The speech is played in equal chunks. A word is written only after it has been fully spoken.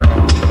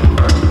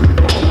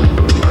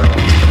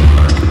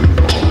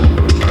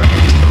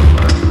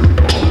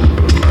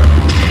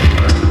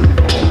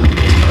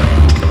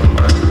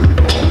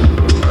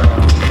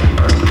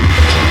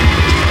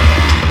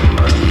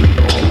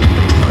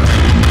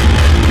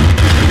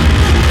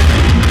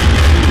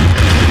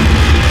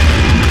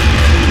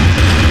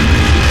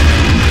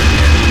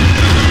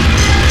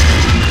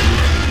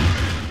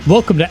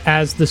Welcome to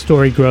As the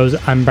Story Grows.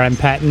 I'm Brian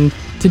Patton.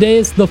 Today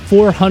is the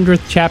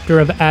 400th chapter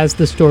of As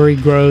the Story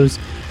Grows,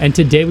 and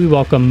today we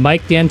welcome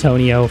Mike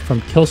D'Antonio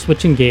from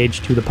Killswitch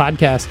Engage to the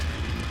podcast.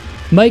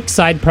 Mike's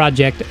side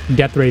project,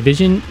 Death Ray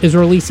Vision, is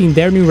releasing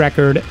their new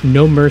record,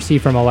 No Mercy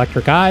from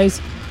Electric Eyes,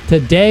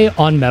 today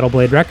on Metal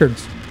Blade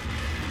Records.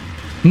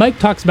 Mike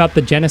talks about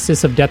the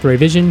genesis of Death Ray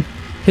Vision,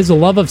 his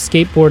love of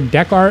skateboard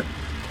deck art,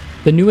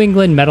 the New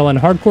England metal and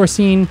hardcore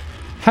scene,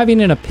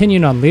 having an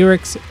opinion on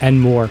lyrics, and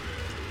more.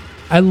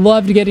 I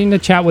loved getting to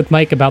chat with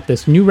Mike about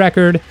this new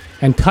record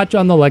and touch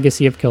on the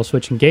legacy of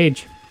Killswitch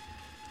Engage.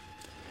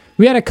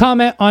 We had a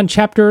comment on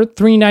chapter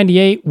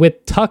 398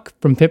 with Tuck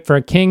from Fit for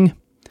a King.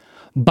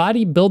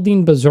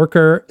 Bodybuilding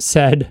Berserker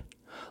said,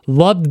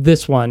 "Loved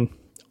this one.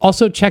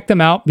 Also check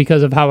them out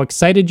because of how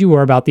excited you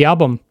were about the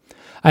album.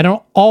 I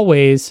don't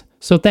always,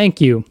 so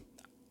thank you.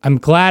 I'm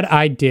glad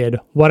I did.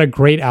 What a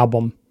great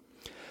album."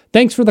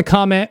 Thanks for the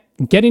comment.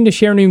 Getting to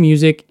share new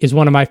music is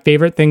one of my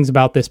favorite things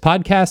about this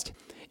podcast.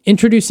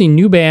 Introducing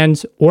new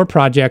bands or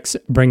projects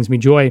brings me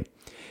joy.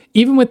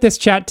 Even with this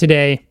chat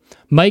today,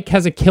 Mike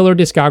has a killer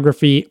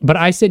discography, but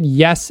I said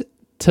yes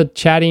to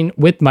chatting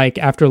with Mike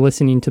after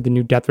listening to the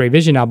new Death Ray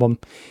Vision album.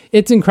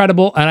 It's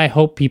incredible, and I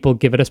hope people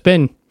give it a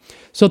spin.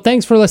 So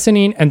thanks for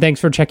listening, and thanks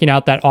for checking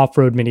out that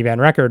off-road minivan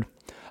record.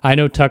 I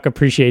know Tuck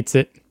appreciates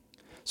it.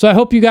 So I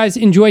hope you guys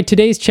enjoyed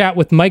today's chat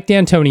with Mike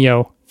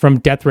D'Antonio from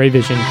Death Ray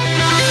Vision.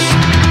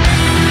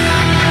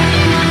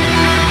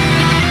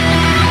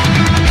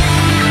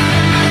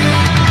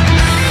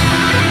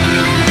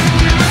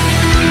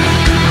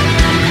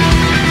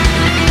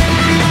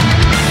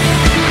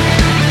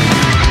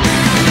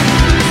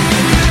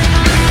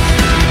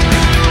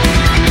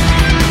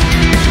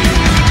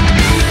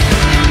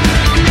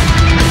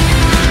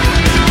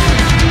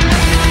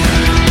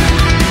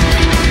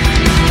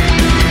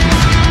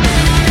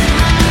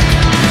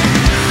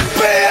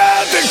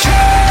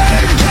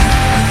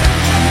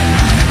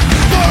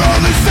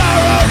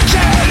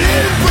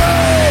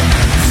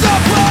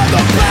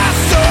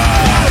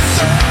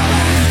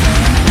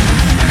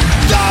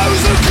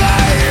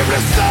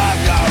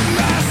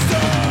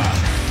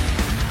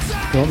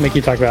 Make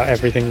you talk about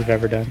everything you've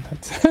ever done.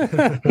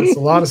 That's a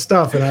lot of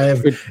stuff, and I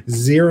have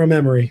zero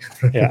memory.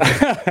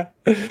 Yeah.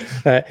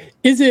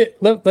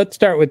 Let's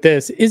start with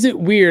this. Is it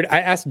weird? I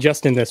asked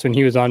Justin this when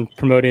he was on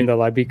promoting the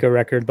Libico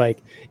record. Like,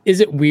 is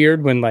it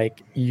weird when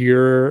like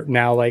you're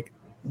now like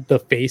the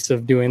face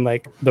of doing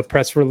like the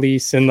press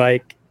release and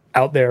like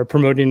out there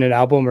promoting an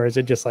album, or is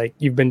it just like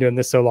you've been doing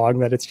this so long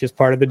that it's just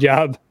part of the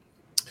job?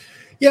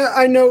 Yeah,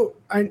 I know.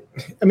 I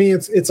mean,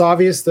 it's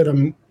obvious that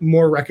I'm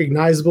more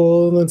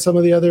recognizable than some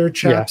of the other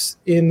chaps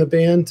in the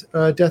band,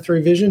 Death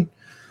Ray Vision.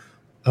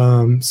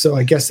 So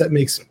I guess that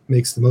makes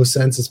the most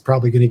sense. It's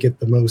probably going to get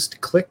the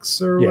most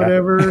clicks or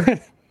whatever.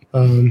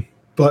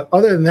 But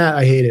other than that,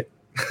 I hate it.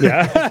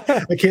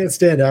 Yeah, I can't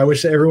stand it. I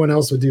wish everyone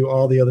else would do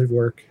all the other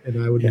work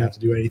and I wouldn't have to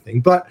do anything.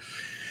 But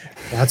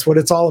that's what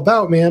it's all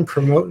about, man.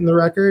 Promoting the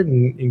record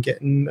and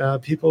getting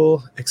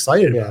people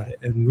excited about it.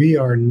 And we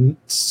are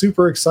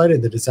super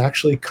excited that it's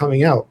actually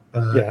coming out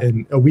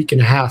in a week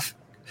and a half,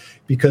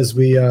 because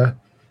we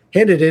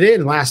handed it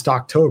in last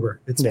October.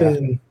 It's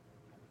been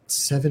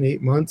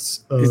 7-8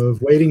 months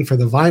of waiting for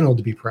the vinyl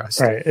to be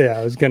pressed. Right. Yeah.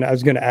 I was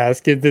gonna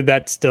ask, is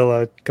that still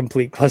a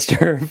complete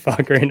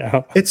clusterfuck right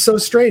now? It's so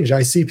strange.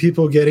 I see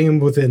people getting them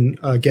within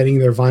getting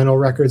their vinyl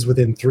records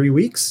within 3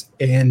 weeks,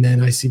 and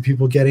then I see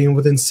people getting them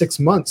within 6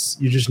 months.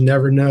 You just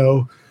never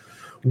know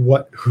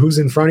who's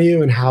in front of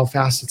you and how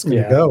fast it's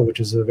going to go, which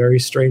is a very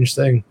strange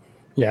thing.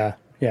 Yeah.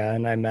 Yeah.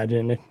 And I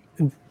imagine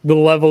the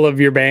level of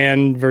your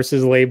band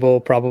versus label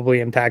probably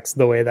impacts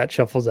the way that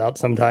shuffles out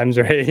sometimes,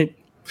 right?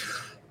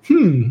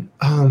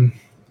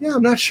 Yeah,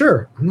 I'm not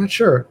sure.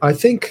 I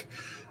think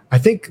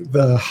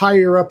the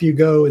higher up you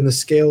go in the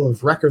scale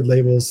of record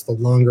labels, the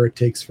longer it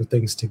takes for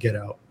things to get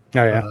out.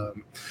 Oh yeah.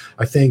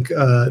 I think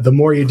the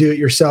more you do it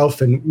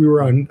yourself, and we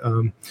were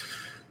on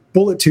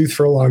Bullet Tooth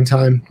for a long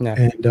time,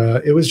 and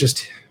it was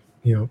just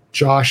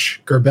Josh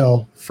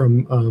Gerbel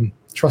from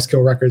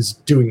Trustkill Records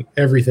doing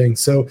everything.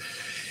 So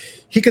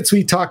he could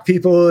sweet talk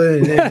people,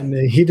 and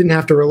he didn't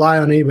have to rely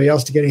on anybody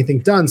else to get anything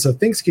done. So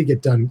things could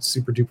get done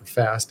super duper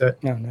fast.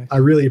 Nice. I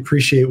really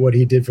appreciate what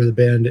he did for the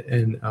band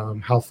and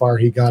how far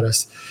he got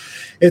us.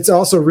 It's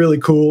also really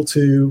cool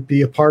to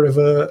be a part of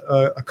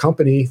a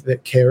company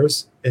that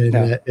cares and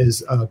that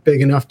is big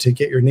enough to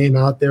get your name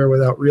out there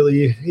without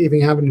really even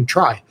having to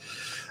try.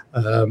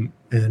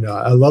 And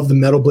I love the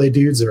Metal Blade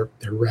dudes. They're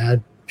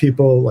rad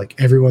people. Like,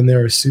 everyone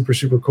there is super,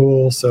 super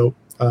cool. So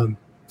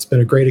it's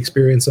been a great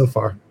experience so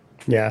far.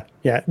 Yeah.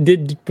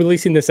 Did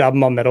releasing this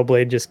album on Metal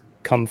Blade just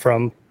come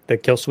from the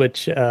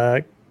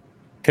Killswitch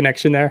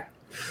connection there?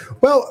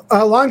 Well,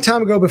 a long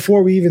time ago,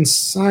 before we even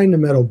signed to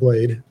Metal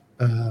Blade,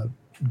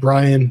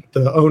 Brian,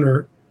 the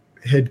owner,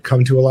 had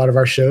come to a lot of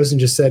our shows and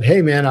just said,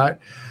 "Hey, man,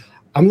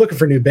 I'm looking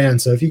for new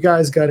bands. So if you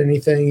guys got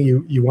anything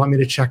you want me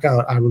to check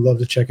out, I would love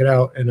to check it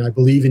out. And I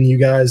believe in you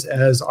guys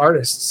as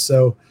artists."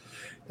 So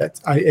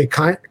that's I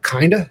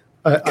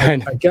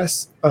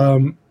guess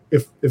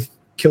if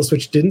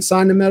Killswitch didn't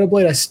sign to Metal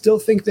Blade, I still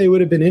think they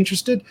would have been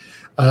interested,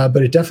 but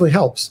it definitely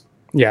helps.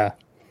 Yeah.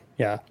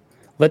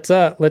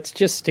 Let's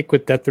just stick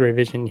with Death Ray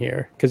Vision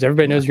here, because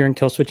everybody knows you're in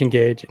Killswitch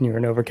Engage and you're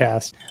in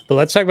Overcast. But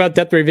let's talk about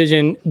Death Ray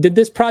Vision. Did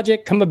this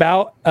project come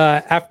about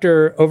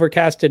after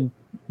Overcast had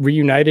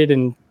reunited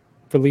and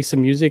released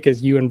some music,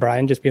 as you and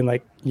Brian just being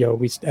like, yo,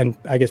 and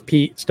I guess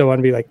Pete still want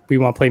to be like, we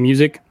want to play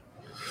music?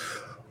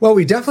 Well,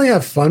 we definitely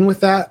have fun with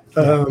that.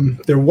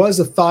 There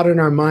was a thought in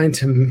our mind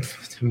to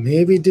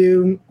maybe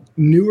do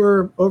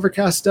newer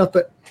Overcast stuff,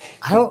 but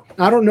I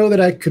don't know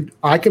that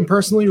I can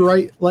personally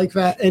write like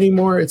that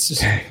anymore. It's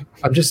just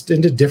I'm just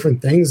into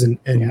different things and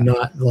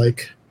not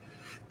like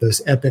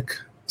those epic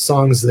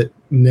songs that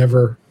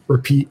never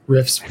repeat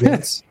riffs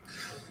once.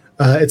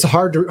 It's a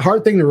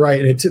hard thing to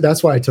write, and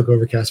that's why I took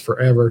Overcast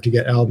forever to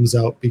get albums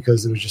out,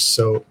 because it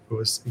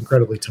was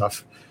incredibly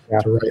tough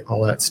to write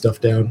all that stuff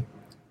down.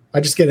 I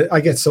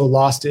get so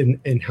lost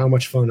in how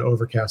much fun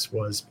Overcast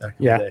was back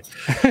in the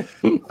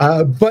day.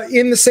 But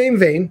in the same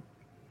vein,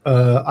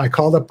 I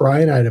called up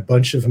Brian. I had a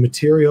bunch of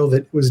material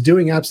that was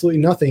doing absolutely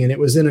nothing, and it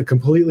was in a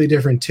completely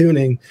different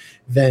tuning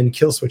than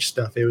Killswitch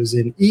stuff. It was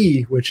in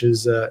E, which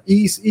is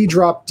E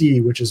drop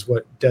D, which is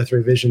what Death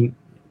Ray Vision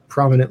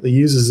prominently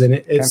uses, and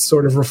it's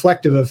sort of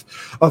reflective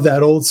of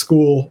that old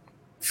school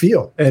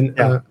feel. And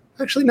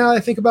actually, now that I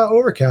think about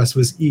Overcast,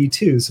 was E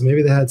too, so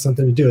maybe that had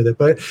something to do with it.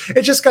 But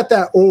it just got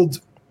that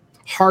old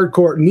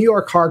hardcore New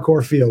York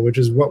hardcore feel, which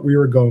is what we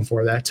were going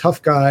for. That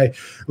tough guy,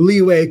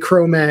 Leeway,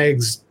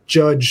 Cro-Mags,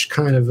 Judge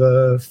kind of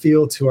a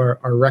feel to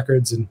our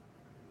records. And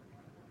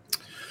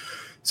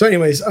so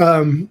anyways,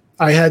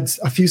 I had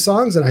a few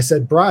songs and I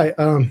said, Bri,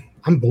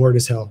 I'm bored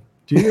as hell.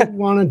 Do you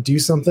want to do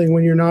something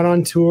when you're not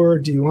on tour?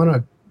 Do you want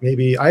to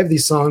maybe, I have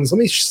these songs, let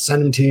me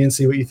send them to you and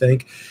see what you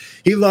think.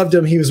 He loved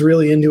them. He was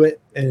really into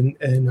it.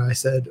 And I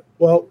said,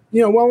 well,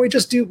 why don't we'll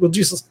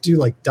just do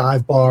like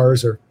dive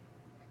bars, or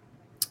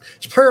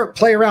just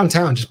play around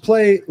town, just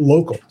play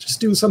local,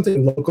 just do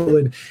something local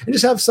and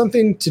just have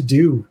something to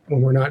do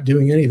when we're not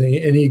doing anything.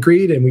 And he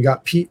agreed, and we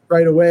got Pete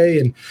right away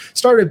and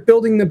started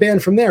building the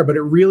band from there. But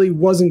it really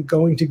wasn't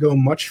going to go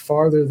much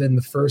farther than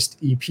the first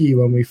EP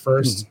when we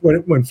first,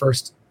 when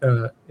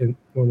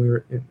we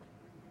were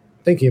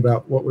thinking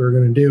about what we were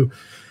going to do.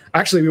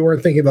 Actually, we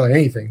weren't thinking about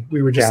anything.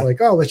 We were just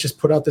like, oh, let's just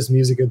put out this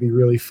music. It'd be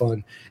really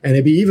fun. And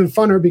it'd be even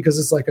funner because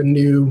it's like a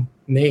new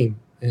name.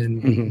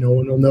 And no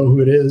one will know who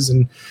it is,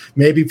 and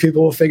maybe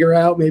people will figure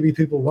out, maybe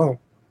people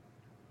won't.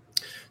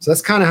 So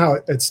that's kind of how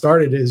it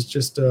started. Is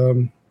just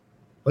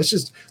let's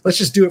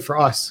just do it for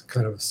us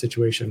kind of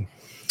situation.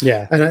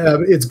 Yeah, and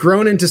it's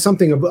grown into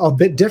something a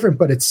bit different,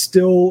 but it's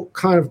still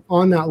kind of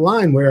on that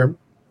line where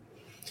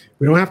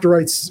we don't have to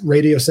write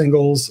radio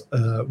singles.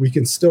 We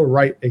can still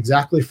write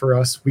exactly for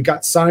us. We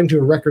got signed to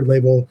a record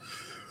label,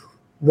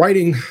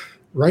 writing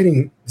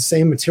the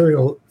same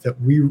material that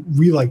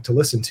we like to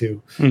listen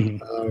to.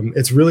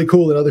 It's really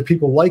cool that other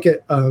people like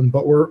it,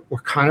 but we're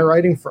kind of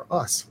writing for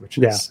us, which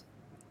is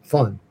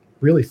fun,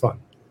 really fun.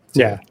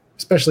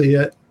 Especially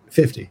at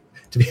 50,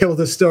 to be able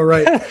to still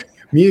write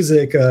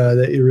music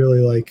that you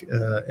really like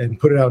and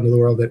put it out into the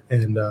world,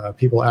 and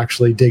people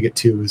actually dig it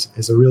too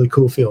is a really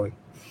cool feeling.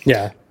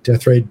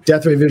 Death Ray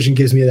Vision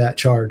gives me that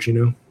charge,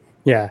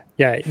 Yeah.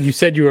 You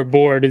said you were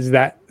bored. Is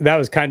that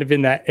was kind of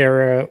in that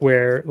era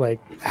where like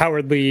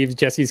Howard leaves,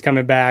 Jesse's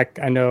coming back.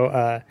 I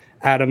know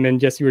Adam and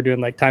Jesse were doing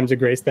like Times of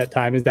Grace that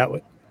time. Is that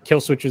what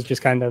Killswitch was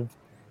just kind of?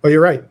 Oh,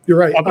 you're right.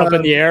 Up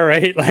in the air,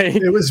 right? Like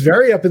it was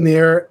very up in the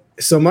air.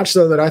 So much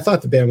so that I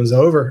thought the band was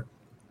over.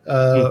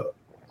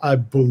 I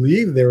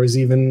believe there was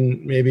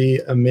even maybe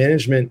a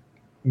management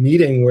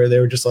meeting where they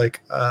were just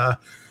like, if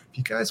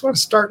you guys want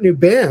to start new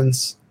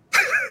bands,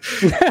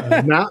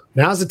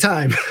 now's the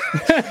time.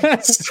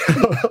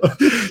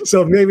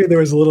 so maybe there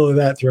was a little of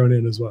that thrown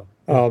in as well.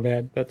 Oh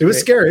man, it was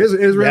scary. It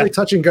was really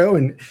touch and go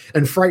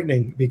and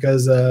frightening,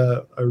 because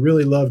I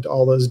really loved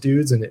all those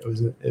dudes, and it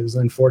was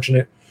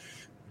unfortunate.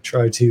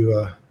 Tried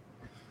to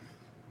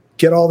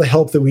get all the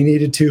help that we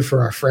needed to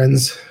for our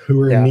friends who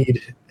were in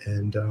need,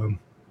 and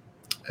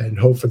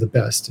hope for the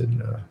best.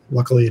 And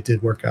luckily, it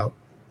did work out.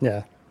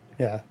 Yeah.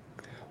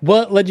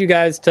 What led you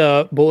guys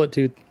to Bullet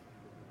Tooth?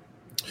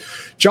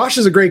 Josh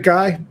is a great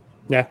guy.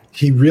 Yeah.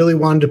 He really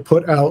wanted to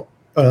put out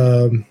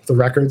the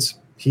records.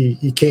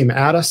 He came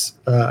at us.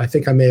 I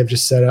think I may have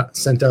just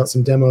sent out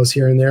some demos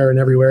here and there and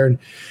everywhere. And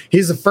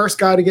he's the first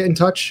guy to get in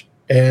touch,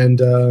 and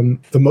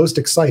the most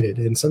excited.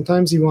 And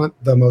sometimes you want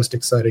the most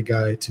excited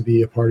guy to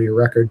be a part of your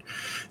record.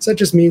 So that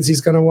just means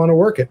he's going to want to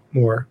work it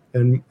more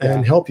and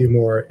help you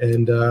more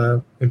and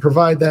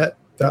provide that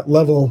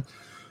level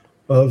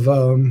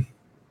of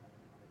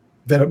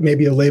that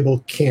maybe a label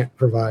can't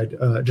provide,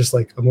 just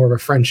like more of a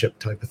friendship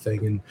type of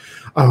thing. And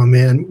oh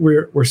man,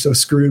 we're so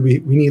screwed. We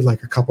need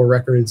like a couple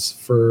records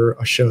for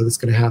a show that's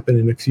going to happen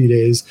in a few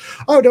days.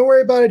 Oh, don't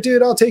worry about it,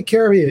 dude. I'll take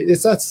care of you.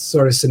 It's that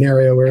sort of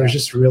scenario where it was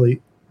just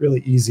really,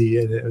 really easy,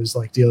 and it was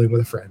like dealing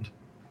with a friend.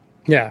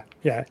 Yeah.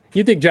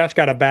 You think Josh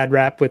got a bad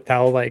rap with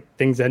how like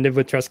things ended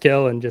with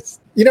Trustkill and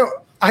just?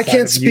 I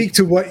can't speak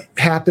to what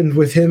happened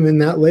with him in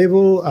that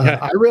label.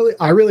 I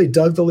really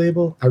dug the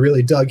label. I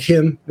really dug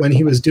him when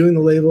he was doing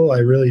the label. I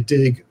really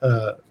dig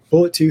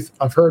Bullet Tooth.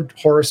 I've heard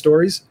horror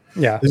stories.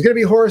 Yeah, there's going to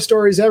be horror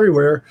stories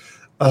everywhere,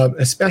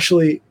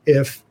 especially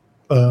if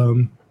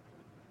there's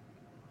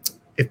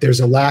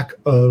a lack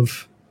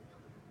of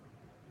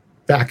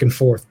back and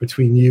forth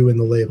between you and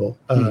the label.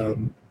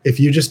 If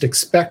you just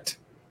expect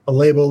a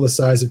label the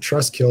size of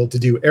Trustkill to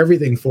do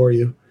everything for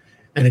you,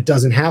 and it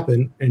doesn't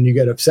happen, and you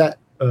get upset.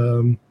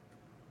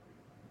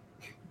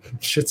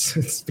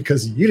 It's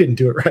because you didn't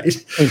do it right.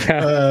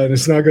 And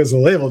it's not because the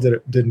label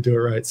didn't do it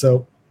right.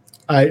 So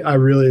I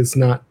really, it's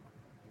not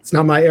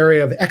my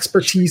area of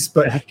expertise,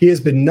 but he has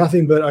been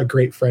nothing but a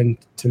great friend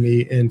to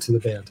me and to the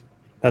band.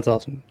 That's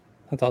awesome.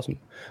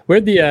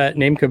 Where'd the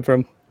name come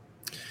from?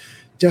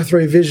 Death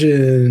Ray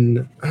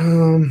Vision.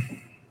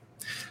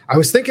 I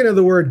was thinking of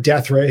the word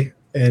Death Ray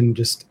and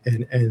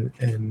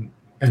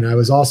I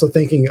was also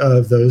thinking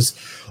of those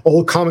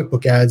old comic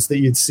book ads that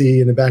you'd see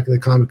in the back of the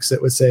comics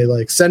that would say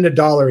like, send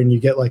 $1 and you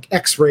get like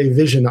X-ray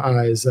vision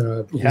eyes,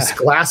 these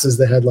glasses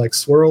that had like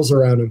swirls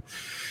around them.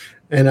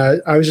 And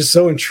I was just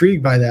so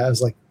intrigued by that. I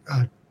was like,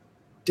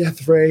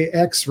 Death Ray,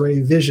 X-ray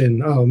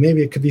vision. Oh,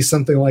 maybe it could be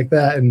something like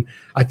that. And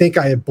I think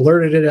I had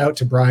blurted it out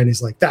to Brian.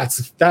 He's like,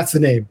 that's the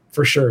name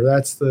for sure.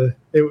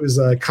 It was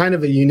kind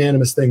of a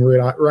unanimous thing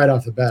right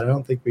off the bat. I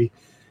don't think we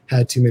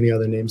had too many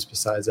other names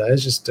besides that.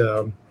 It's just,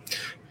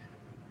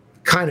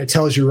 kind of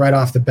tells you right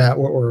off the bat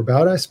what we're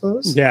about, I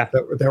suppose. Yeah.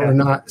 That we're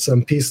not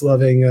some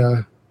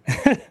peace-loving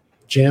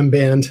jam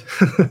band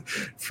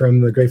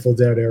from the Grateful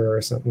Dead era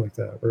or something like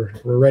that.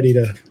 We're ready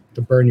to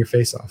burn your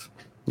face off.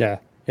 Yeah.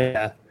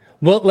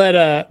 We'll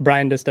let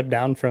Brian to step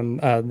down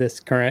from this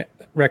current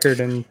record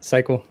and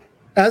cycle.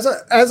 As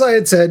I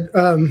had said,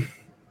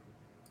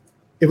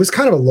 it was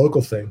kind of a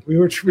local thing. We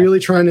were really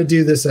trying to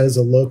do this as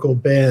a local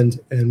band,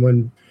 and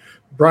when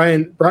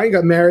Brian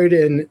got married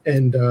and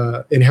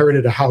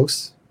inherited a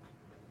house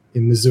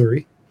in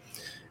Missouri,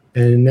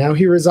 and now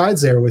he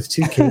resides there with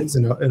 2 kids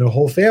and a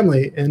whole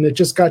family. And it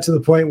just got to the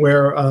point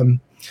where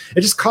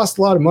it just cost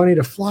a lot of money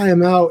to fly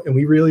him out, and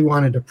we really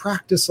wanted to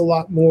practice a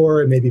lot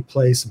more and maybe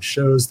play some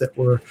shows that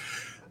were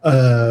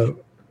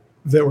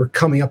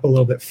coming up a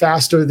little bit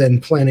faster than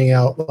planning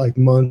out like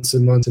months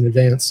and months in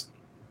advance.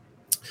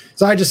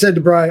 So I just said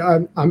to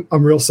Brian,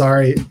 I'm real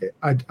sorry.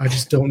 I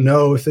just don't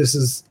know if this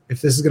is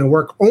going to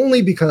work,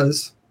 only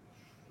because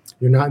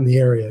you're not in the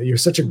area. You're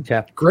such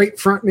a great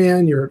front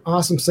man. You're an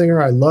awesome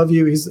singer. I love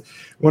you. He's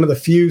one of the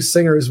few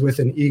singers with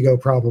an ego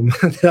problem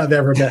that I've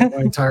ever met in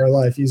my entire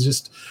life.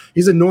 He's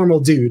a normal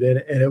dude.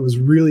 And it was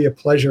really a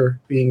pleasure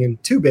being in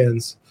 2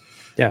 bands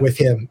with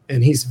him.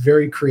 And he's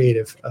very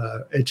creative.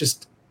 It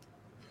just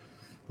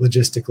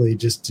logistically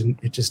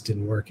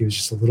didn't work. He was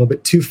just a little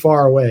bit too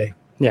far away.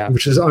 Yeah.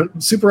 Which is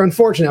super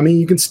unfortunate. I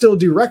mean, you can still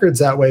do records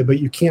that way, but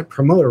you can't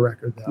promote a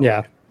record that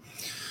way.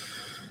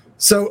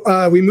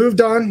 So we moved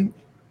on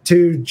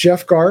to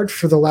Jeff Gard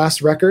for the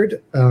last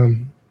record,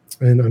 and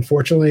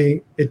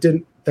unfortunately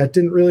that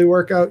didn't really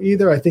work out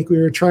either. I think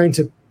we were trying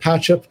to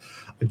patch up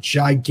a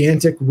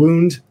gigantic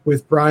wound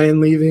with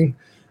Brian leaving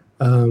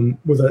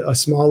with a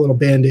small little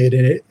Band-Aid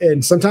in it,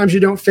 and sometimes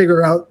you don't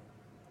figure out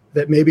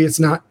that maybe it's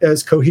not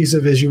as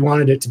cohesive as you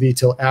wanted it to be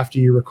till after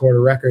you record a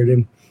record.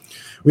 And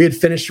we had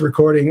finished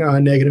recording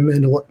Negative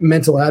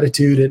Mental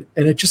Attitude,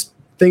 and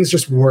things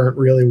just weren't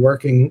really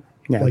working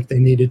like they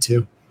needed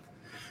to.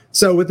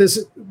 So with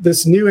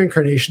this new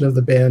incarnation of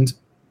the band,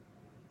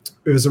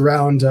 it was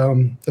around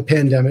the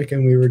pandemic,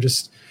 and we were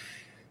just,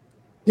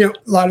 a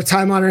lot of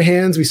time on our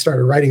hands. We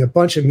started writing a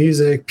bunch of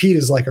music. Pete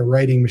is like a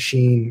writing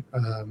machine.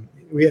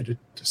 We had to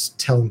just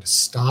tell him to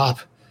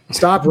stop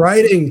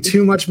writing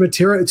too much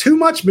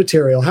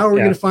material. How are we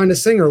going to find a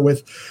singer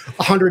with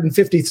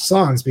 150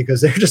 songs?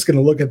 Because they're just going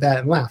to look at that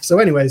and laugh. So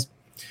anyways,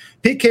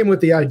 Pete came with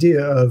the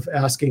idea of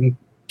asking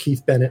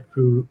Keith Bennett,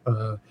 who,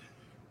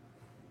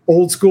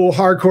 old school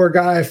hardcore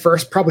guy,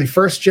 probably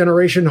first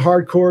generation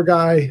hardcore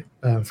guy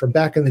from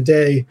back in the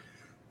day,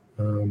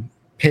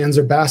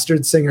 Panzer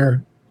Bastard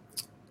singer,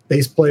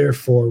 bass player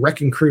for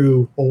Wrecking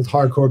Crew, old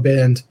hardcore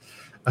band,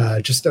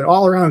 just an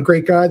all around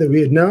great guy that we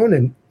had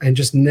known, and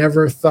just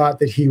never thought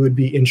that he would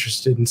be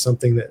interested in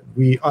something that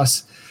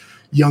us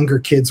younger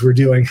kids were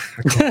doing.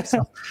 I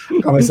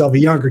call myself a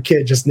younger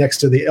kid, just next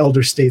to the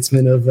elder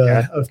statesman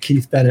of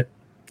Keith Bennett.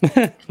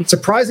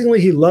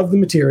 Surprisingly, he loved the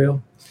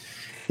material.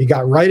 He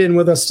got right in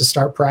with us to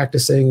start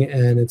practicing,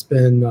 and it's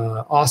been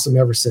awesome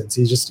ever since.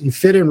 He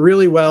fit in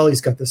really well. He's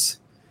got this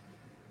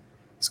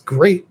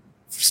great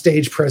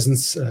stage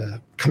presence,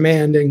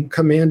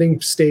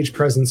 commanding stage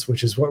presence,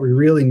 which is what we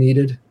really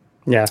needed.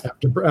 Yeah.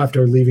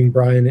 After leaving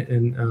Brian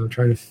and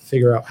trying to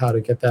figure out how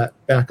to get that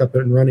back up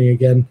and running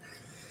again.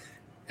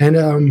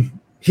 And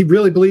he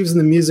really believes in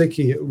the music.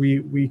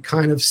 We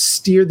kind of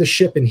steered the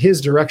ship in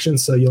his direction.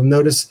 So you'll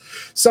notice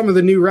some of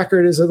the new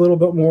record is a little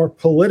bit more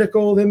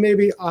political than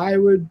maybe I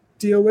would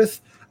deal with.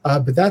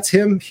 But that's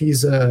him.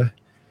 He's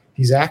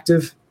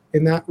active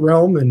in that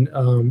realm,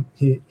 and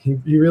he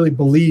really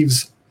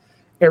believes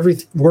every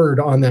word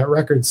on that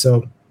record.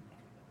 So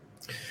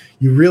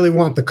you really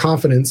want the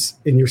confidence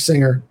in your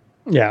singer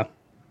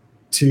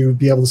to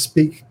be able to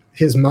speak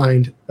his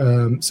mind.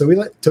 So we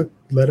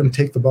let him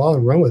take the ball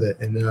and run with it,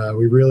 and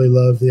we really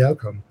love the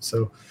outcome.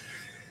 So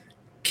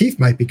Keith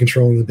might be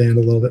controlling the band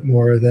a little bit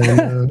more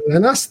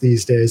than us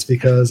these days,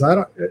 because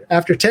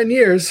after 10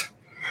 years,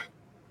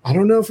 I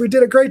don't know if we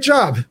did a great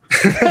job.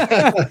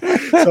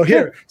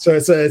 So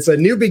it's a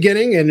new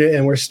beginning,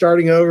 and we're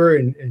starting over,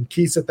 and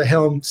Keith's at the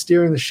helm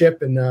steering the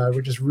ship, and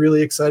we're just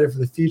really excited for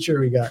the future.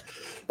 We got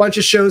a bunch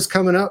of shows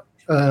coming up,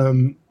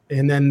 and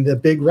then the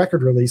big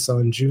record release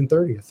on June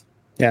 30th.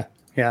 Yeah.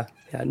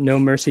 No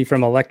Mercy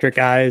from Electric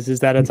Eyes.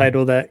 Is that a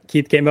title that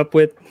Keith came up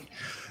with?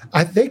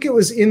 I think it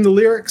was in the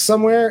lyrics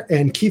somewhere,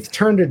 and Keith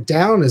turned it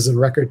down as a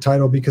record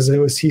title because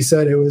he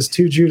said it was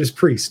too Judas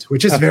Priest,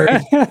 which is very,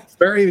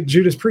 very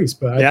Judas Priest.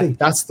 But I think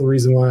that's the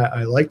reason why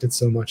I liked it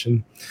so much.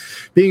 And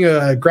being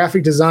a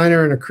graphic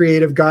designer and a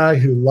creative guy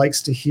who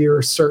likes to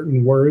hear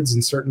certain words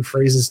and certain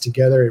phrases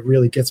together, it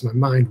really gets my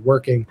mind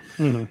working.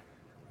 Mm-hmm.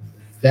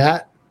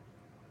 That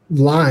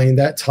line,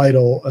 that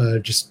title,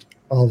 just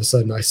all of a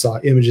sudden I saw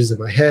images in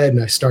my head,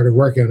 and I started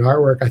working on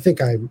artwork. I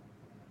think I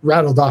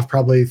rattled off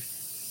probably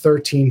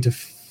 13 to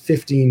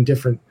 15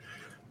 different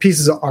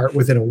pieces of art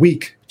within a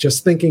week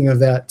just thinking of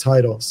that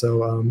title.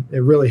 So it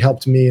really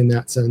helped me in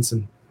that sense,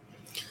 and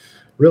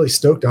really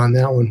stoked on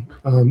that one.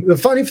 The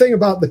funny thing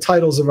about the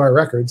titles of our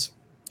records,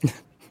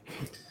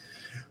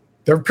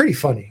 they're pretty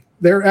funny.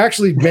 They're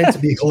actually meant to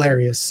be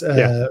hilarious.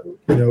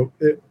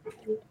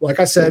 Like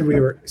I said,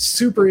 we were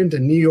super into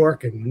New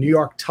York and New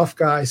York tough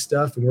guy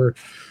stuff, and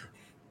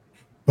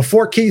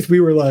before Keith, we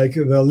were like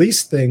the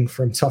least thing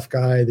from tough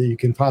guy that you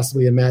can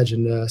possibly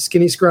imagine.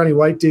 Skinny, scrawny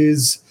white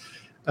dudes.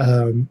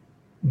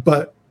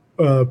 But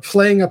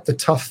playing up the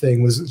tough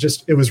thing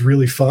it was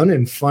really fun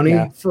and funny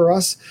for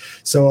us.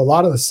 So a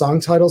lot of the song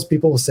titles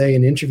people will say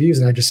in interviews,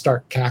 and I just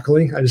start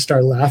cackling. I just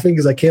start laughing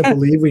because I can't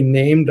believe we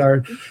named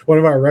one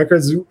of our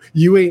records,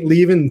 "You Ain't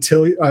Leaving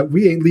Until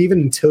We Ain't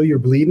Leaving Until You're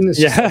Bleeding." It's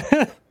just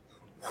like,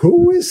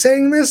 who is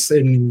saying this,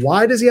 and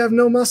why does he have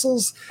no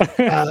muscles?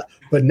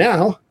 But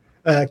now,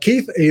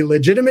 Keith, a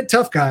legitimate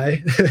tough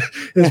guy,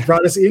 has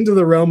brought us into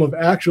the realm of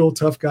actual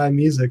tough guy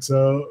music.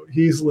 So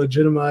he's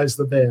legitimized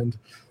the band,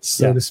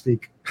 so to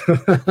speak,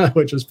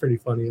 which is pretty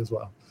funny as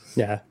well.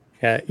 Yeah.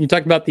 You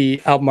talked about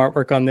the album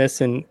artwork on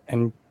this and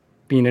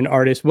being an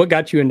artist. What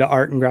got you into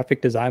art and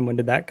graphic design? When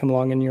did that come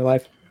along in your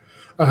life?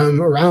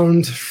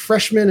 Around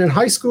freshman in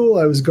high school,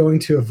 I was going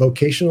to a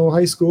vocational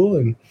high school,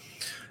 and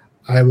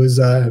I was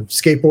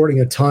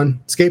skateboarding a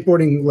ton.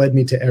 Skateboarding led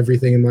me to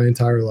everything in my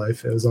entire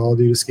life. It was all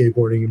due to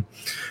skateboarding.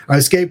 I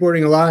was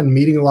skateboarding a lot and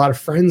meeting a lot of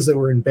friends that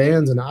were in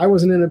bands, and I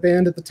wasn't in a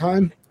band at the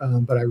time,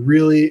 but I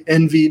really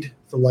envied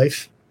the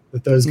life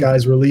that those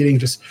guys were leading,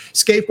 just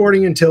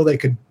skateboarding until they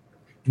could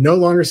no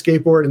longer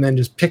skateboard, and then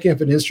just picking up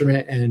an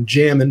instrument and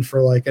jamming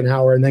for like an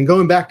hour, and then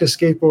going back to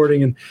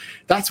skateboarding. And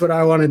that's what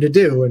I wanted to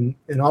do. And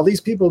all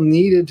these people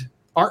needed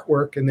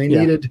artwork, and they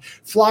needed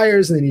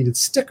flyers, and they needed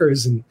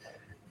stickers. And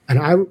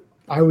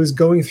I was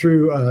going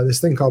through this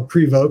thing called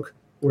Pre-Voc,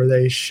 where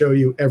they show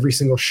you every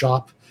single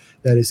shop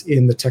that is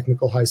in the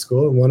technical high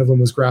school. And one of them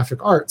was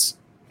graphic arts.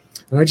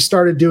 And I just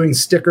started doing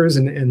stickers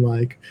and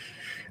like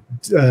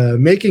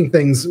making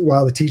things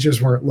while the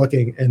teachers weren't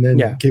looking, and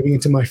then giving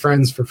it to my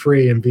friends for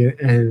free, and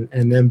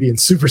then being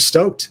super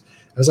stoked.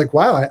 I was like,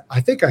 wow, I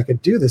think I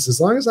could do this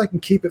as long as I can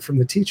keep it from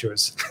the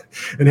teachers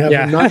and have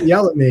them not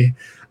yell at me.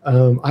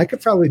 I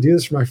could probably do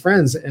this for my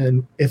friends.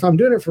 And if I'm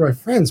doing it for my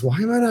friends, why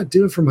am I not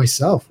doing it for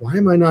myself? Why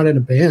am I not in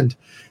a band?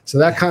 So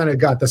that kind of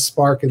got the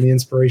spark and the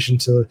inspiration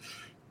to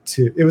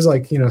it was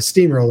like,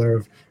 steamroller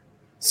of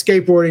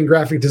skateboarding,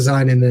 graphic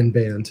design, and then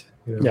band.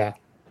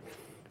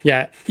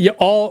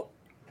 All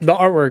the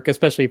artwork,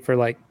 especially for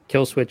like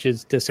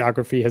Killswitch's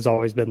discography, has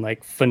always been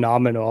like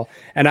phenomenal.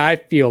 And I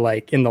feel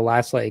like in the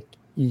last like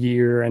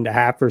year and a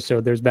half or so,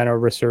 there's been a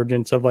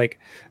resurgence of like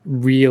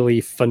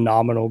really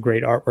phenomenal,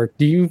 great artwork.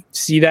 Do you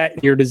see that in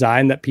your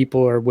design, that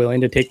people are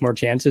willing to take more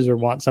chances or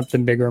want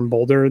something bigger and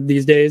bolder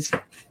these days?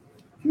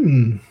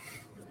 You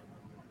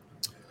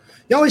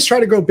always try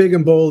to go big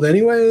and bold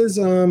anyways.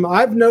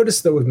 I've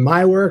noticed that with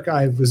my work,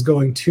 I was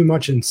going too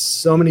much in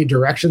so many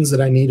directions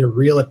that I need to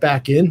reel it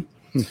back in.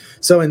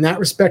 So in that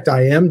respect,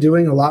 I am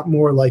doing a lot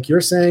more, like you're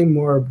saying,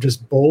 more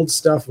just bold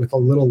stuff with a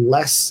little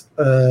less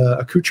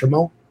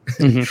accoutrement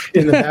in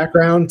the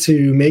background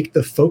to make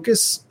the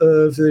focus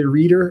of the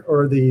reader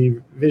or the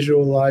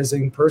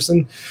visualizing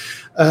person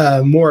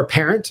more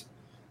apparent,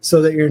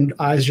 so that your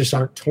eyes just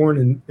aren't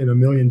torn in a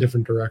million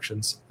different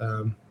directions.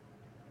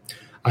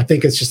 I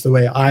think it's just the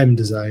way I'm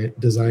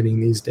designing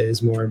these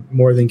days,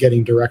 more than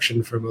getting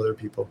direction from other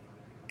people.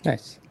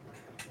 Nice.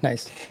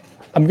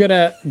 I'm going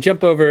to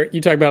jump over.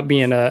 You talk about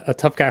being a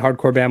tough guy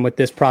hardcore band with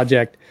this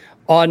project.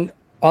 On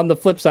the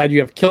flip side, you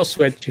have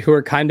Killswitch, who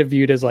are kind of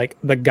viewed as like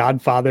the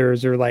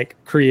godfathers or like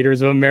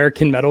creators of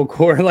American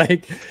metalcore.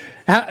 Like,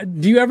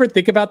 do you ever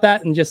think about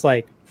that, and just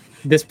like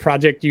this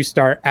project you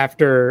start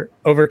after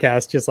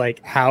Overcast, just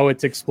like how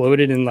it's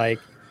exploded? And like,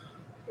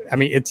 I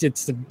mean,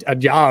 it's a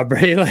job,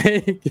 right?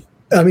 Like,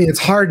 I mean, it's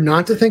hard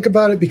not to think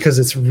about it because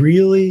it's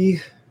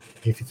really,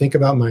 if you think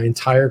about my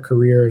entire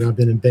career, and I've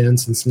been in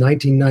bands since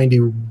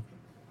 1990,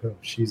 oh,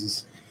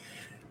 Jesus,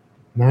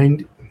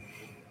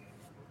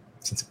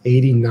 since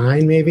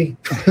 89 maybe,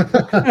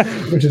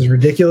 which is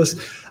ridiculous.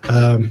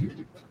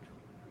 And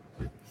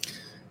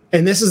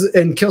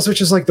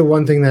Killswitch is like the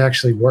one thing that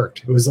actually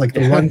worked. It was like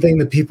the one thing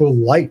that people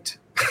liked.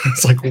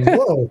 It's like,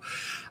 whoa,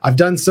 I've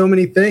done so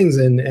many things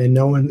and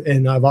no one,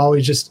 and I've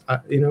always just,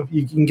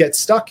 you can get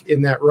stuck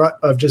in that rut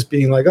of just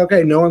being like,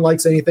 okay, no one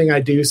likes anything I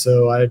do,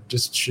 so I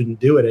just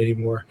shouldn't do it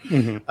anymore.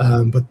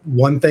 But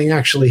one thing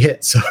actually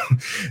hit.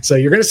 So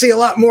you're going to see a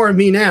lot more of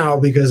me now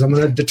because I'm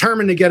going to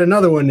determine to get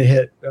another one to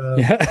hit.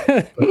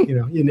 But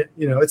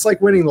it's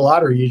like winning the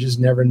lottery. You just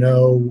never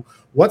know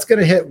what's going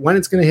to hit, when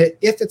it's going to hit,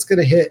 if it's going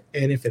to hit,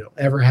 and if it'll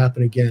ever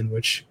happen again,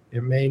 which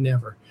it may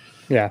never.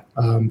 Yeah.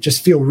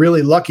 Just feel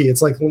really lucky.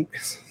 It's like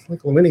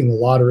winning the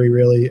lottery,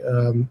 really.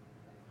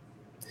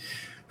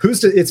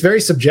 It's very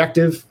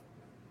subjective.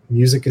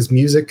 Music is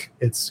music.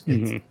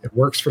 It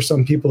works for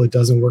some people. It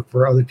doesn't work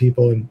for other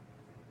people. And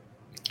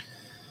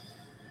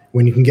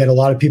when you can get a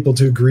lot of people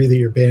to agree that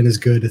your band is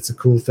good, it's a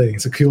cool thing.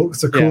 It's a cool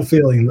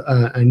feeling.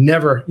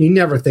 You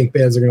never think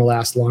bands are going to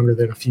last longer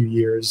than a few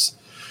years.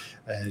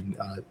 And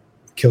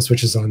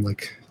Killswitch is on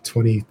like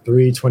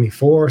 23,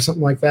 24,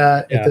 something like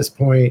that. At this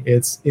point,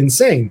 it's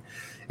insane.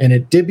 And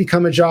it did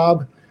become a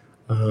job.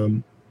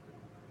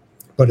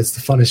 But it's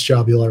the funnest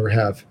job you'll ever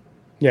have.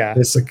 Yeah.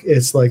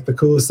 It's like the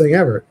coolest thing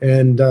ever.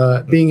 And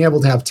being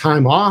able to have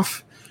time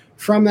off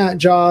from that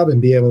job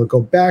and be able to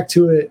go back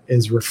to it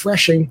is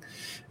refreshing.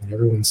 And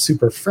everyone's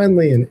super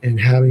friendly and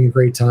having a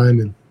great time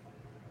and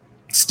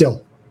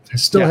still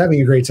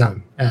having a great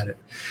time at it.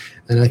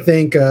 And I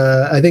think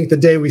the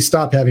day we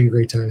stop having a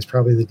great time is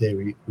probably the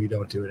day we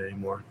don't do it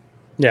anymore.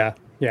 Yeah.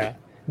 Yeah.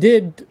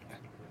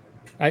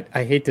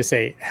 I hate to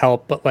say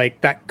help, but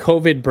like that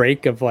COVID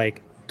break of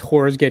like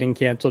tours getting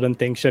canceled and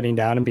things shutting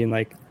down and being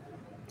like,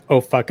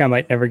 oh fuck, I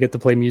might never get to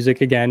play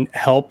music again,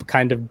 help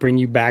kind of bring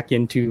you back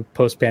into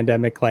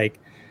post-pandemic, like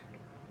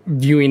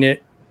viewing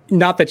it,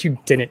 not that you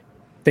didn't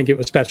think it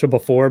was special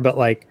before, but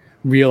like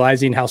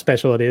realizing how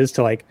special it is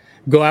to like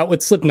go out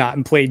with Slipknot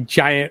and play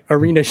giant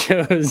arena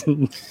shows.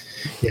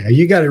 Yeah,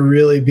 you got to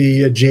really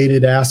be a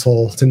jaded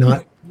asshole to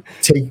not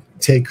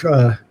take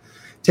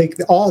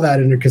all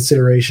that into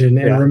consideration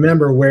and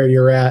remember where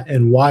you're at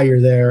and why you're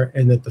there,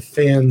 and that the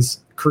fans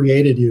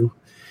created you.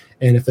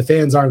 And if the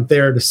fans aren't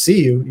there to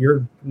see you,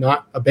 you're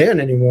not a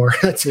band anymore.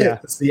 That's it.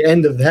 It's the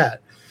end of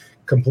that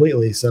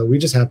completely. So we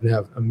just happen to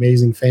have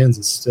amazing fans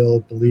that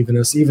still believe in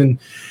us, even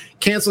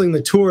canceling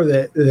the tour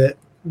that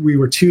we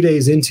were 2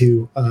 days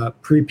into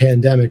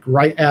pre-pandemic,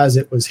 right as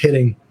it was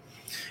hitting,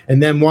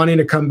 and then wanting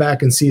to come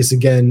back and see us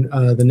again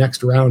the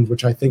next round,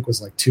 which I think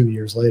was like 2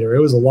 years later. It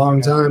was a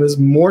long time. It was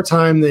more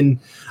time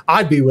than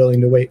I'd be willing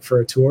to wait for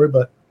a tour,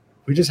 but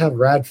we just have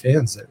rad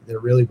fans that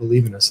really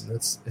believe in us, and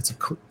it's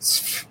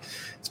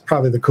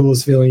probably the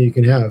coolest feeling you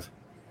can have.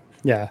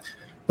 Yeah.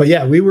 But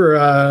yeah, we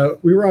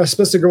were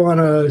supposed to go on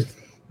a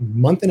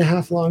month and a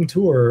half long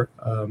tour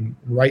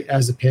right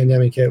as the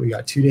pandemic hit. We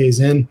got 2 days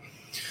in.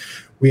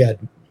 We had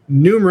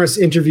numerous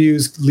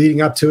interviews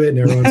leading up to it, and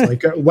everyone's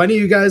like, when are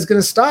you guys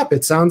going to stop?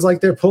 It sounds like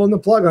they're pulling the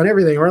plug on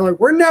everything. We're like,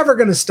 we're never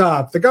going to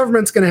stop. The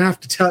government's going to have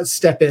to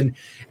step in.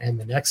 And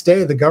the next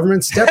day, the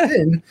government stepped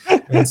in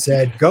and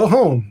said, go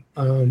home.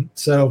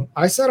 So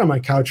I sat on my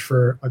couch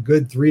for a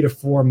good 3 to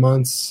 4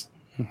 months,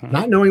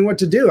 not knowing what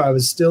to do. I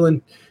was still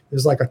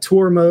there's like a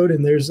tour mode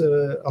and there's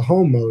a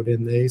home mode,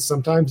 and they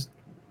sometimes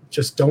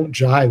just don't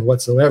jive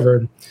whatsoever.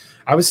 And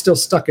I was still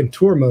stuck in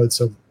tour mode.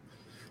 So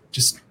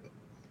just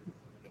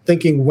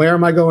thinking, where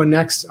am I going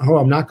next? Oh,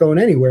 I'm not going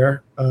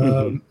anywhere.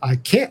 I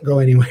can't go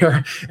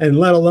anywhere. And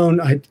let alone,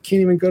 I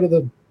can't even go to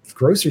the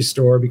grocery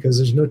store because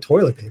there's no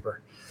toilet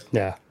paper.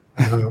 Yeah.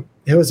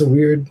 It was a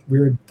weird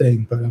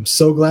thing, but I'm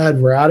so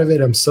glad we're out of it.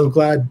 I'm so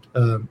glad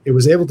it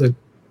was able to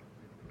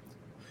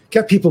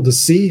get people to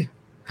see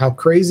how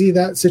crazy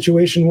that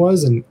situation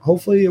was, and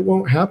hopefully it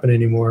won't happen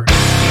anymore.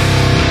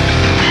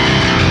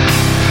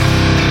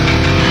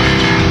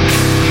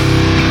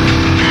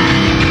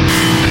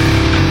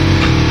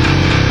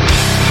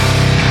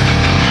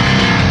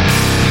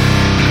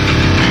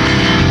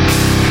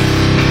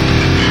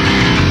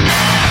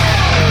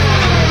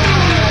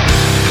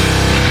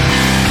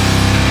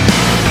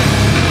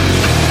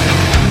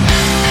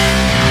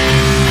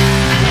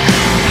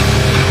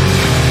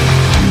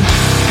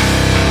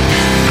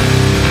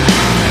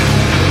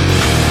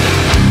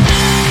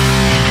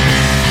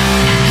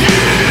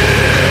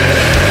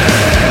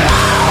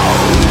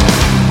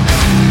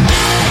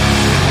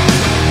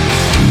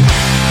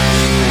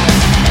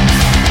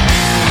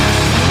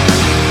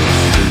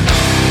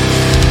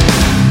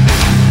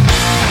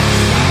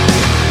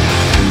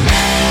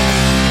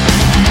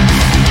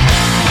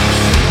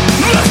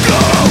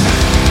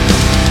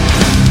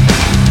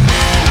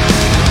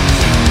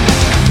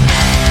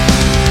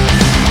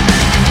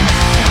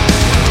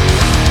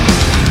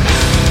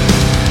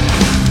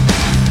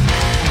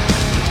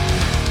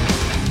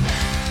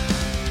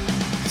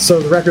 So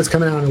the record's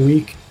coming out in a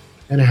week,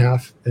 and a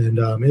half, and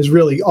is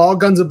really all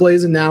guns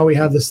a-blazing now. We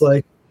have this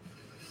like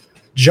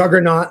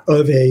juggernaut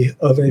of a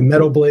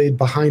metal blade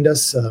behind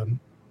us,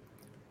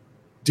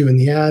 doing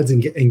the ads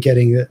and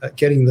getting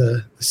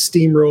the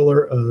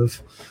steamroller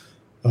of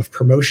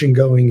promotion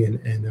going,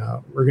 and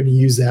we're going to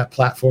use that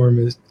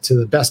platform to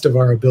the best of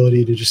our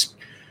ability to just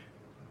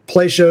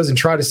play shows and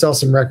try to sell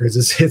some records.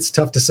 It's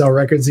tough to sell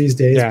records these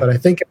days, but I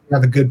think we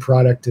have a good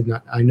product, and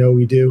I know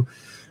we do.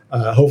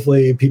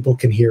 Hopefully people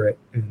can hear it.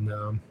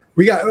 And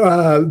we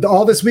got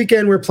all this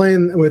weekend we're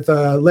playing with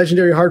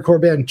legendary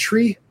hardcore band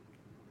Tree,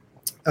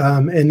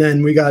 and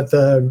then we got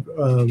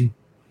the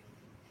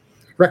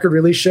record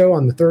release show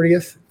on the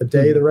 30th, the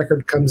day the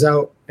record comes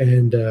out,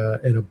 and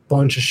a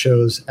bunch of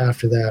shows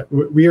after that.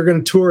 We are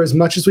going to tour as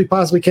much as we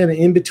possibly can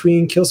in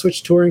between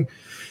Killswitch touring,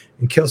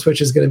 and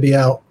Killswitch is going to be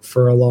out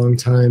for a long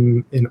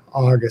time in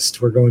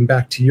August. We're going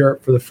back to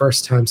Europe for the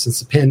first time since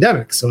the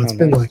pandemic, so it's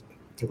been like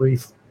three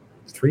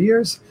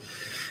years,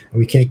 and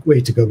we can't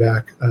wait to go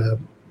back,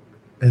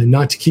 and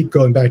not to keep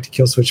going back to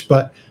Killswitch,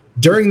 but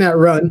during that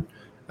run,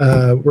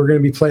 we're going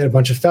to be playing a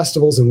bunch of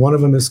festivals, and one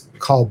of them is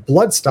called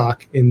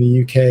Bloodstock in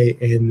the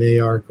UK, and they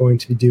are going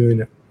to be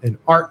doing an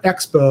art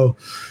expo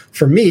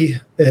for me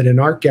at an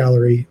art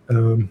gallery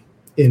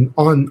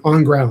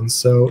on grounds.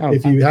 So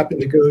if you happen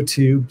to go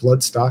to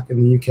Bloodstock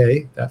in the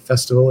UK, that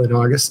festival in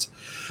August,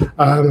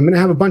 I'm going to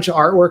have a bunch of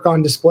artwork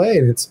on display,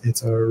 and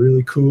it's a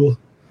really cool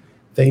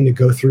thing to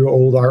go through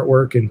old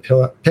artwork and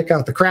pick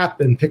out the crap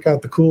and pick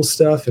out the cool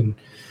stuff and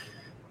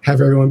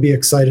have everyone be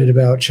excited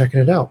about checking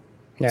it out.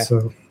 Yeah.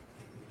 So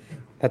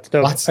that's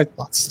dope. Lots of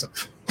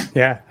stuff.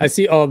 Yeah. I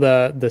see all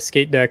the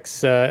skate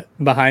decks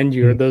behind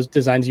you. Are those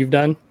designs you've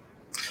done?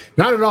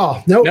 Not at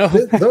all. Nope.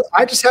 No.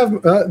 I just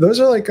have, those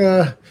are like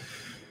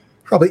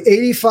probably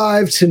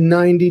 85 to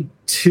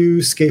 92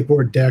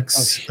 skateboard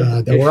decks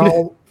that were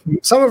all,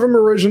 some of them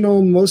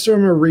original, most of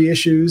them are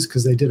reissues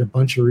because they did a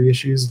bunch of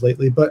reissues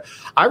lately. But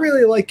I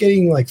really like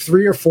getting like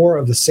 3 or 4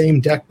 of the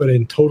same deck, but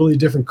in totally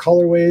different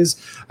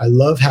colorways. I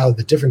love how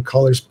the different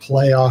colors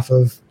play off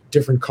of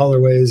different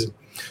colorways.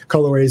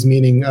 Colorways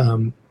meaning,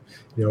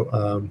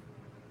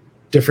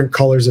 different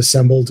colors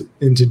assembled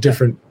into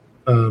different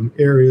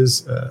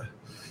areas.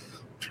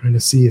 Trying to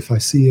see if I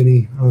see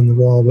any on the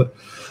wall, but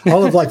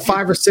all of like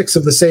 5 or 6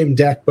 of the same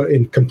deck, but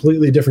in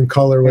completely different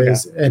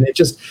colorways. Okay. And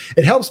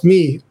it helps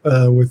me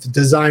with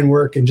design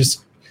work and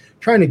just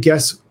trying to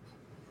guess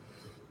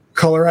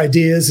color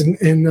ideas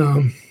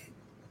and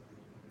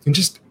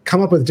just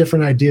come up with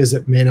different ideas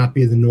that may not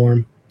be the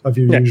norm of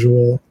your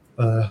usual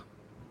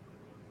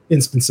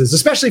instances,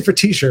 especially for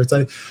t-shirts.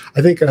 I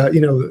think,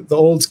 the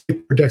old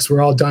skateboard decks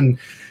were all done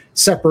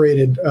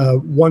separated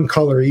one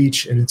color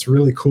each, and it's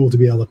really cool to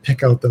be able to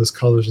pick out those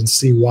colors and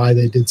see why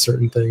they did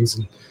certain things.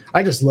 And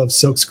I just love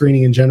silk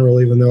screening in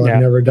general, even though I've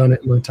never done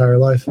it in my entire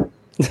life.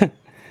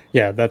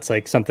 Yeah, that's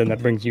like something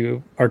that brings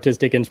you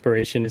artistic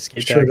inspiration to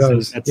skate sure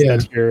decks. Does.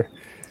 That's your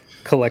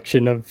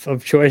collection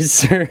of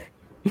choice.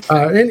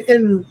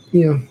 and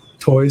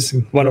toys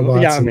and but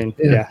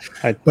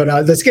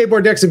the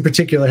skateboard decks in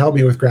particular help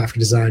me with graphic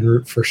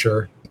design for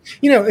sure.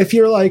 If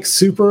you're like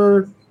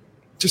super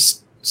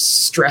just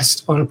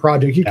stressed on a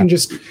project, you can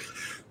just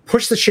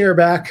push the chair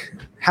back,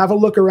 have a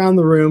look around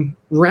the room,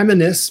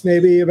 reminisce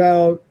maybe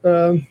about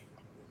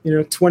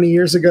 20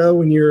 years ago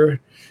when you're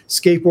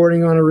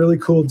skateboarding on a really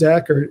cool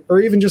deck, or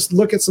even just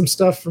look at some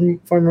stuff from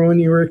when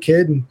you were a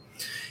kid, and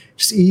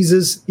just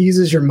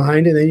eases your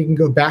mind, and then you can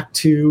go back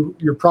to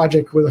your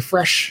project with a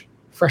fresh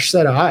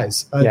set of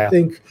eyes. I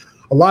think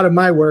a lot of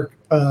my work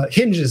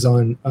hinges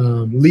on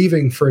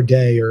leaving for a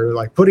day or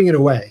like putting it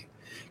away,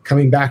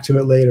 coming back to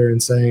it later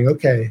and saying,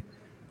 okay,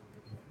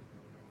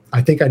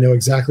 I think I know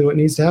exactly what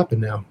needs to happen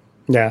now.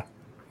 Yeah.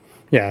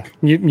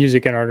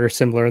 Music and art are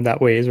similar in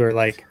that ways where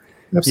like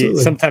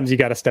sometimes you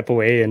got to step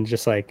away and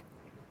just like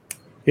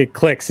it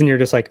clicks and you're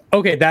just like,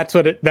 okay, that's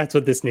what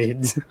this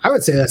needs. I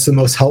would say that's the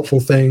most helpful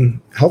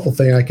thing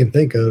I can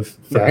think of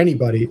for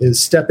anybody is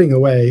stepping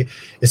away,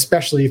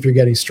 especially if you're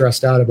getting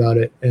stressed out about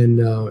it,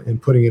 and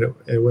putting it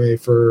away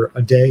for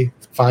a day,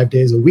 5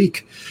 days a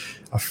week.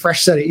 A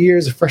fresh set of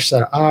ears, a fresh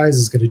set of eyes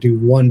is going to do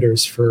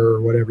wonders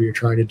for whatever you're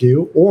trying to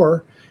do,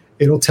 or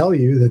it'll tell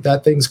you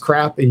that thing's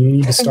crap and you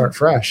need to start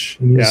fresh.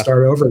 You need to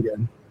start over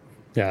again.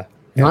 Yeah.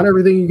 Not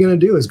everything you're going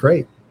to do is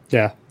great.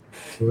 Yeah.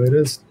 So it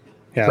is.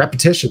 Yeah.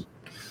 Repetition.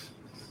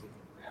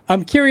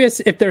 I'm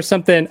curious if there's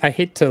something, I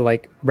hate to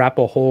like wrap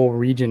a whole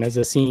region as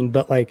a scene,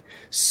 but like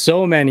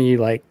so many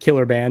like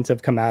killer bands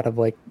have come out of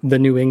like the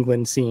New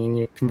England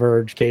scene,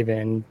 Converge, Cave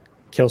In,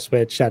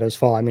 Killswitch, Shadows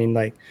Fall. I mean,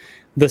 like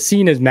the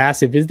scene is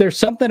massive. Is there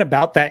something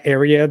about that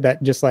area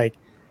that just like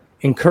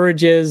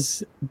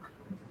encourages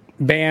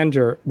bands,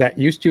 or that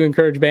used to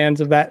encourage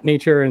bands of that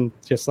nature, and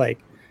just like,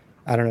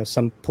 I don't know,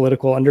 some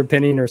political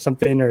underpinning or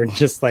something, or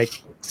just like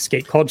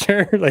skate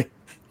culture? Like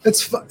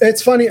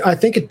it's funny. I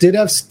think it did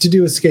have to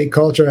do with skate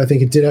culture. I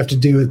think it did have to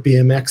do with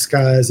BMX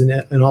guys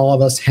and all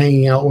of us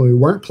hanging out when we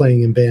weren't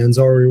playing in bands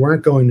or we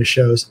weren't going to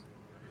shows.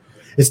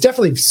 It's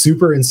definitely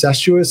super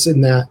incestuous in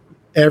that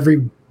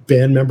every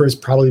band members,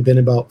 probably been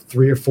about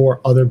 3 or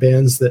 4 other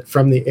bands that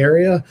from the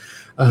area.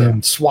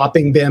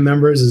 Swapping band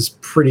members is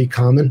pretty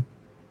common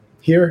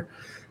here,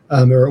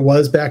 or it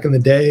was back in the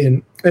day.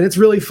 And it's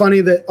really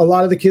funny that a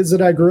lot of the kids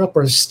that I grew up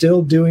are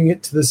still doing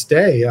it to this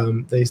day.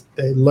 They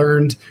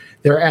learned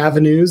their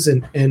avenues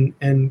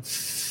and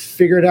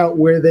figured out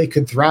where they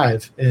could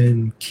thrive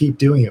and keep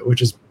doing it,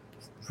 which is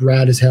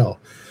rad as hell.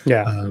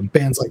 Yeah.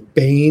 Bands like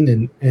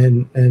Bane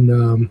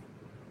and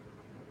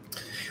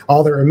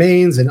All That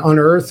Remains and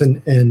Unearth,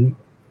 and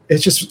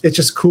it's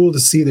just cool to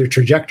see their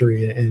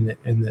trajectory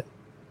and that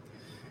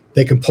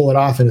they can pull it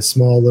off in a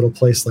small little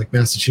place like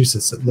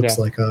Massachusetts. It looks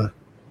like an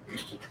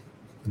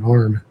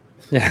arm,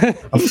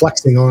 a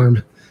flexing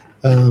arm.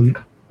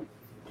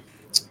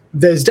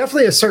 There's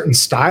definitely a certain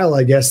style,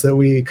 I guess, that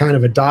we kind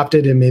of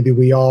adopted and maybe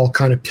we all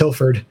kind of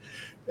pilfered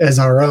as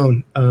our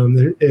own.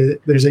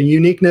 There's a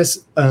uniqueness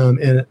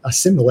and a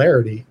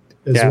similarity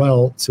as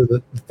well to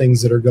the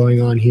things that are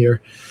going on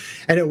here.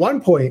 And at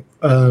one point,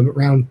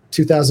 around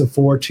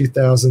 2004,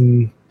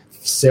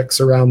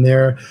 2006, around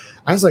there,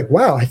 I was like,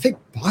 wow, I think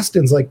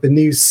Boston's like the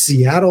new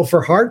Seattle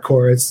for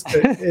hardcore.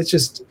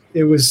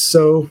 It was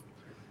so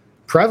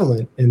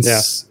prevalent and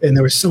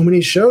there were so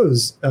many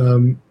shows.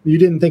 You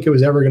didn't think it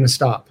was ever going to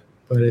stop,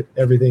 but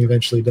everything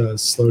eventually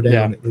does slow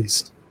down at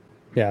least.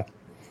 Yeah.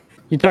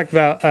 You talked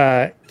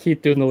about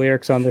Keith doing the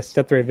lyrics on this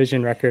Death Ray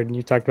Vision record, and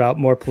you talked about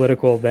more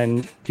political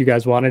than you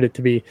guys wanted it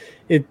to be,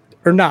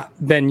 or not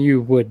than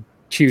you would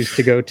choose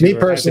to go to. Me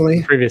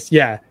personally, previous,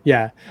 yeah.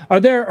 Are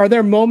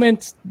there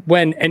moments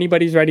when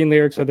anybody's writing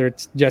lyrics, whether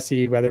it's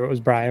Jesse, whether it was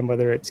Brian,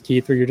 whether it's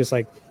Keith, where you're just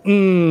like,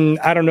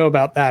 I don't know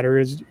about that, or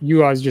is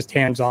you always just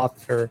hands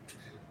off, or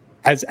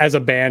as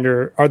a band,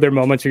 or are there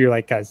moments where you're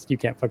like, guys, you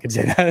can't fucking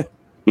say that?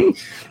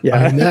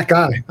 I'm that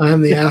guy.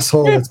 I'm the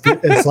asshole.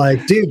 It's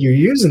like, dude, you're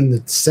using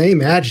the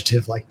same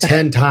adjective like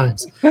 10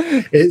 times.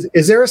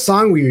 Is there a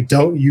song where you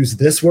don't use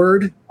this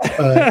word?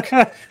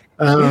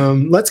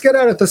 Let's get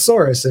out a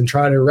thesaurus and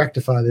try to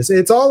rectify this.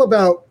 It's all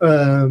about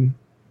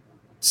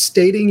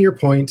stating your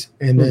point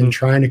and then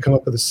trying to come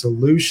up with a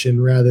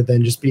solution rather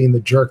than just being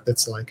the jerk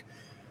that's like,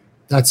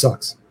 that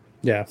sucks.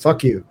 Yeah.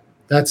 Fuck you.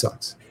 That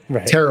sucks.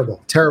 Right.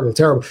 Terrible.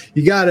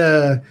 You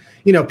gotta,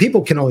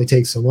 people can only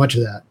take so much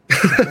of that.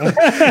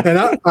 And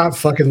I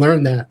fucking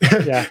learned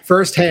that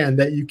firsthand,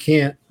 that you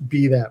can't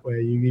be that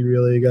way. You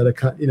really gotta,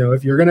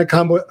 if you're gonna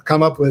come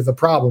up with a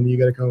problem, you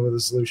gotta come up with a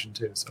solution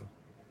too. So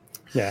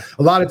a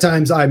lot of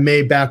times I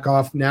may back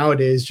off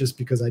nowadays just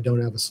because I don't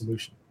have a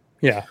solution.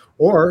 Yeah.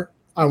 Or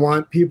I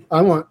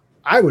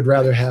would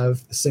rather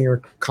have the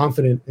singer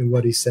confident in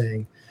what he's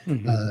saying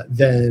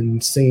than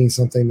singing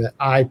something that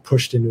I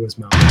pushed into his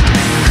mouth.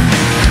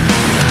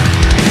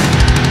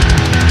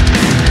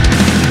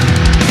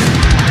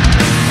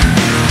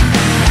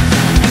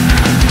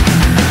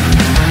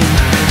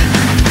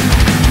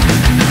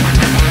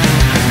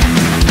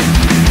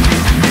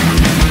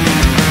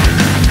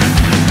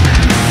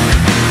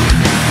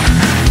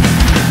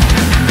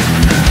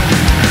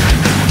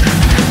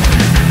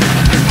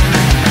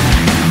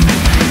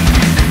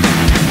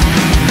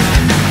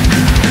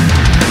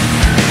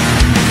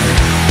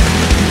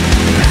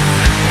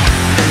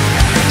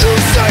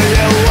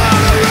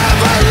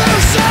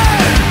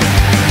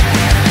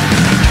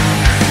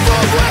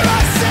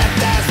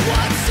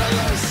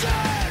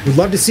 We'd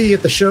love to see you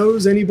at the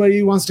shows. Anybody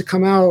who wants to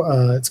come out,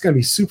 it's going to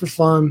be super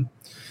fun.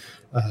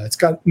 It's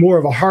got more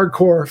of a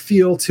hardcore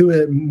feel to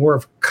it, more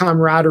of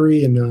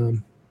camaraderie,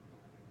 and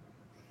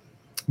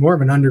more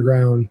of an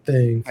underground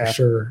thing for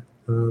sure.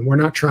 We're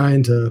not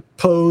trying to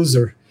pose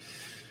or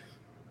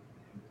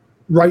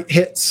write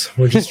hits.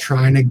 We're just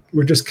trying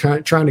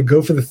to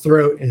go for the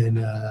throat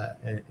and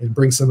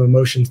bring some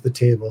emotion to the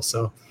table.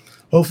 So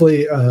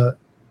hopefully you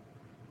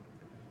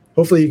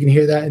can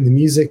hear that in the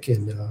music,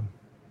 and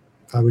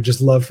I would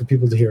just love for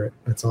people to hear it.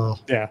 That's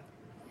all. Yeah.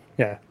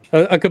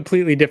 A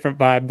completely different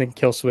vibe than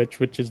Killswitch,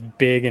 which is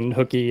big and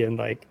hooky and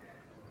like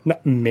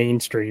not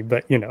mainstream,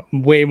 but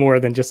way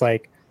more than just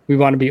like, we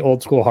want to be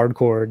old school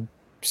hardcore,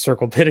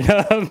 circle pitted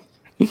up.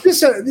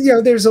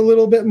 There's a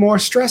little bit more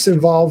stress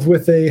involved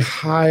with a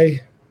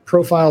high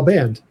profile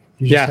band.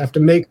 You just have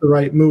to make the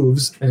right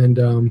moves,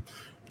 and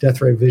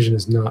Death Ray Vision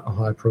is not a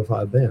high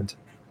profile band.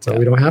 So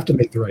we don't have to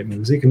make the right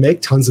moves. You can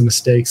make tons of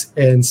mistakes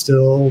and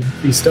still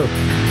be stoked.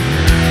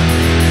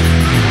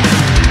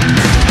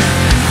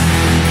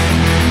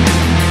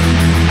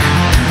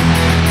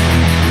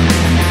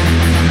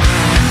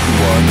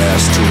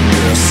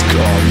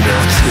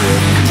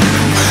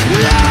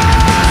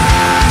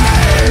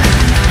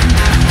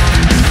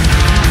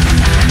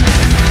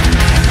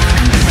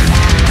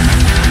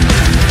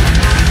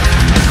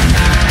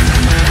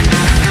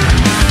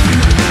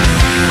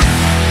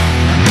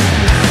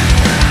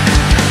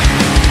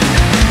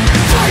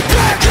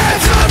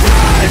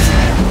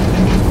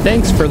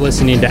 Thanks for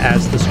listening to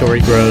As the Story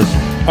Grows.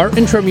 Our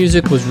intro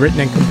music was written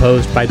and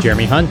composed by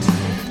Jeremy Hunt.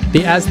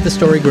 The As the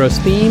Story Grows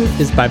theme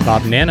is by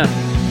Bob Nana.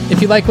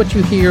 If you like what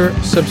you hear,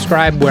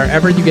 subscribe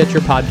wherever you get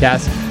your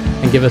podcasts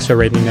and give us a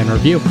rating and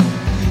review.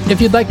 If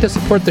you'd like to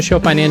support the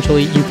show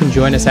financially, you can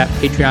join us at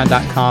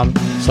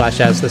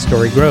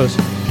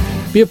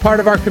patreon.com/asthestorygrows. Be a part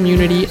of our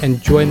community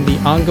and join the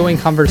ongoing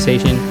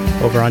conversation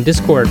over on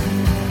Discord.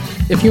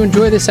 If you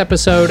enjoy this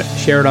episode,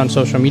 share it on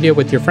social media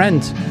with your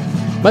friends.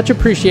 Much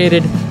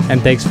appreciated,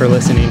 and thanks for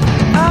listening.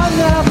 I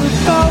never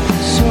felt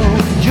so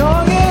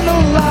young and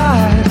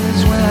alive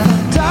as when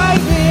I'm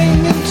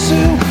diving into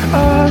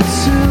a